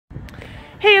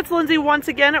Hey, it's Lindsay once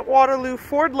again at Waterloo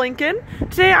Ford Lincoln.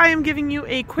 Today I am giving you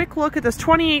a quick look at this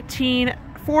 2018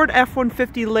 Ford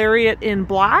F-150 Lariat in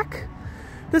black.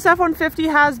 This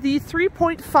F-150 has the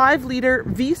 3.5 liter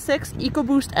V6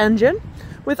 EcoBoost engine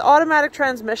with automatic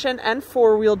transmission and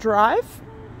four-wheel drive.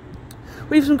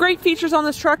 We have some great features on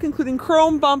this truck, including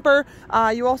chrome bumper.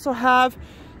 You also have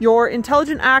your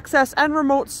intelligent access and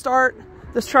remote start.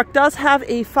 This truck does have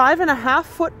a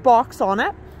 5.5-foot box on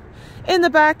it. In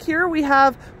the back here, we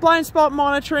have blind spot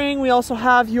monitoring. We also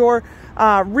have your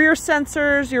rear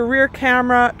sensors, your rear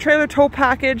camera, trailer tow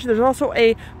package. There's also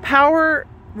a power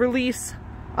release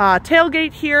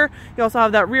tailgate here. You also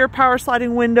have that rear power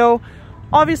sliding window.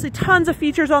 Obviously, tons of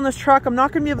features on this truck. I'm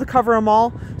not going to be able to cover them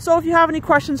all. So if you have any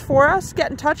questions for us, get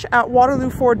in touch at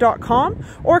waterlooford.com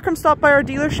or come stop by our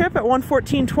dealership at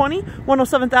 11420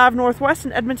 107th Ave Northwest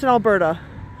in Edmonton, Alberta.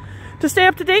 To stay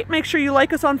up to date, make sure you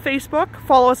like us on Facebook,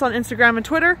 follow us on Instagram and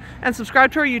Twitter, and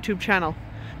subscribe to our YouTube channel.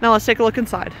 Now let's take a look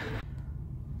inside.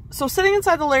 So sitting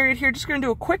inside the Lariat here, just going to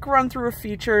do a quick run through of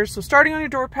features. So starting on your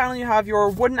door panel, you have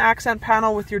your wooden accent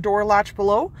panel with your door latch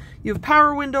below. You have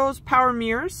power windows, power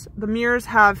mirrors. The mirrors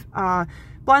have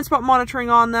blind spot monitoring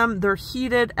on them. They're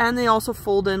heated and they also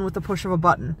fold in with the push of a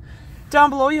button. Down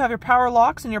below you have your power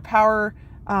locks and your power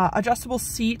adjustable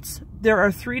seats. There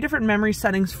are 3 different memory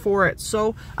settings for it,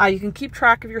 so you can keep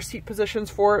track of your seat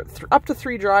positions for up to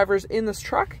 3 drivers in this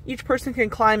truck. Each person can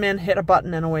climb in, hit a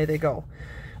button, and away they go.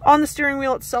 On the steering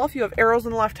wheel itself, you have arrows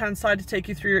on the left-hand side to take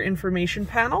you through your information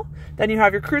panel. Then you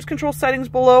have your cruise control settings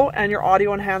below and your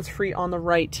audio and hands-free on the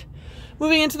right.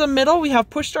 Moving into the middle, we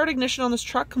have push start ignition on this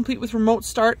truck, complete with remote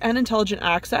start and intelligent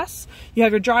access. You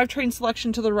have your drivetrain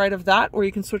selection to the right of that, where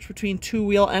you can switch between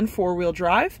 2-wheel and 4-wheel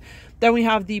drive. Then we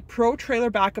have the Pro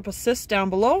Trailer Backup Assist down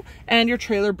below and your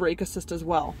Trailer Brake Assist as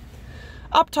well.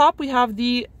 Up top, we have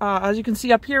the, as you can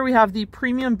see up here, we have the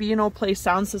premium B&O Play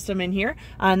sound system in here,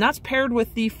 and that's paired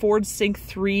with the Ford Sync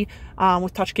 3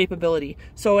 with touch capability.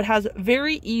 So it has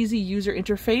very easy user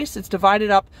interface. It's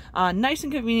divided up nice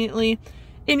and conveniently.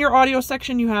 In your audio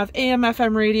section, you have AM,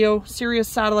 FM radio, Sirius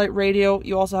satellite radio.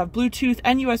 You also have Bluetooth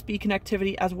and USB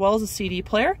connectivity, as well as a CD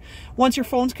player. Once your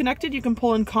phone's connected, you can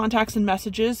pull in contacts and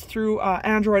messages through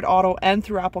Android Auto and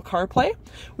through Apple CarPlay.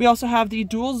 We also have the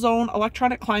dual zone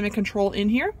electronic climate control in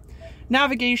here,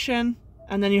 navigation,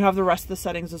 and then you have the rest of the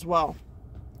settings as well.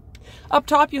 Up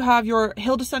top, you have your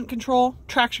hill descent control,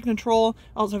 traction control,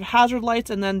 also have hazard lights,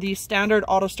 and then the standard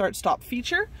auto start stop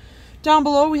feature. Down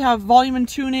below, we have volume and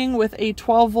tuning with a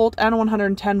 12-volt and a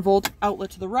 110-volt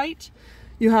outlet to the right.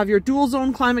 You have your dual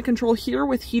zone climate control here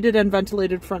with heated and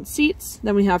ventilated front seats.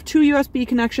 Then we have 2 USB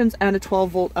connections and a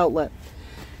 12-volt outlet.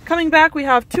 Coming back, we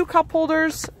have 2 cup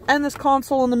holders and this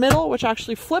console in the middle, which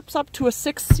actually flips up to a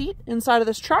 6th seat inside of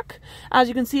this truck. As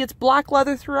you can see, it's black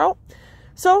leather throughout.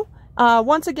 So,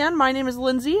 once again, my name is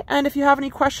Lindsay, and if you have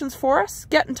any questions for us,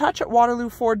 get in touch at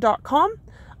waterlooford.com.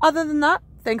 Other than that,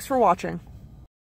 thanks for watching.